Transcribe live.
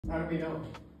How do we know?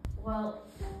 Well,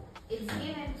 it's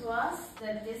given to us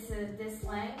that this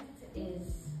length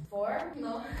is 4.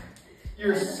 No.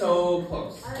 You're so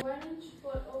close. 1 inch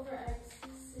foot over x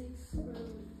is 6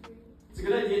 √3. It's a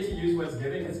good idea to use what's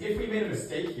given, because if we made a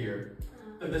mistake here,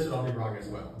 then this would all be wrong as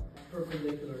well.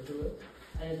 Perpendicular to it,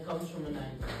 and it comes from an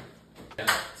angle. Yeah.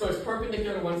 So it's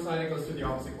perpendicular to one side, it goes to the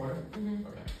opposite corner? Mm-hmm.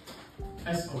 Okay.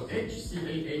 SOH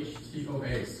CAH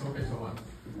TOA, SOH CAH TOA.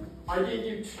 I gave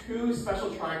you 2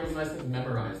 special triangles and I said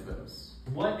memorize those.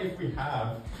 What if we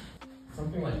have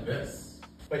something like this?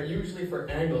 But usually for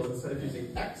angles, instead of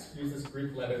using x, use this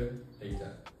Greek letter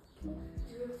theta. Do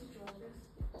you have to draw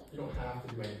this? You don't have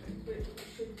to do anything. But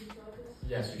should we draw this?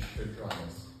 Yes, you should draw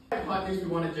this. Hypotenuse we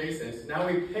want adjacent. Now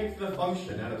we picked the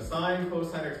function out of sine,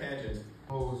 cosine, or tangent.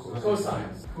 Cosine.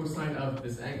 Cosine of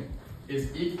this angle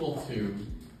is equal to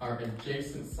our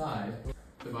adjacent side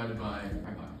divided by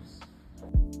hypotenuse.